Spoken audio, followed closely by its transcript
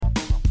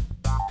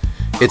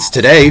It's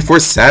today for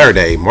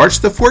Saturday, March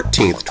the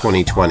 14th,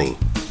 2020.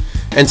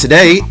 And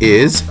today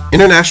is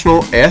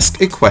International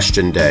Ask a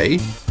Question Day,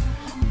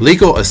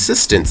 Legal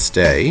Assistance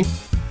Day,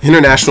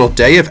 International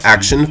Day of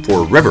Action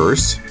for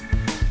Rivers,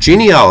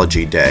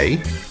 Genealogy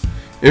Day,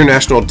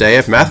 International Day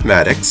of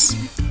Mathematics,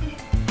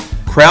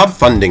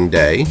 Crowdfunding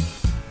Day,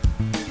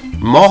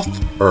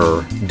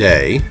 Moth-er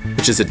Day,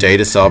 which is a day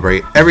to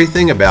celebrate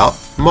everything about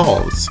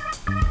moths.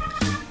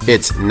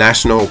 It's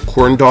National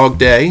Corn Dog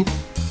Day,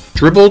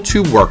 Dribble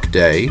to Work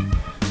Day,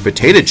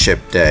 Potato Chip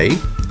Day,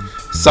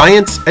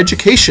 Science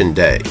Education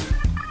Day.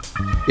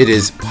 It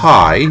is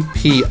Pi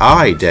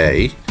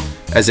Day,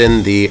 as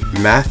in the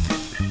math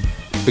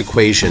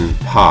equation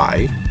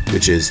pi,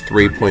 which is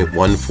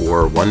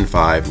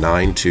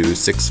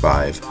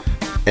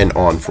 3.14159265, and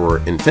on for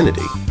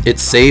infinity.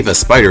 It's Save a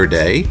Spider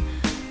Day,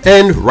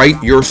 and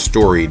Write Your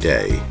Story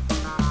Day.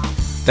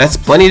 That's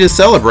plenty to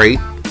celebrate,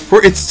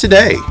 for it's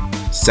today,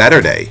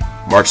 Saturday,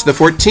 March the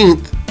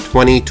 14th,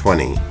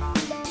 2020.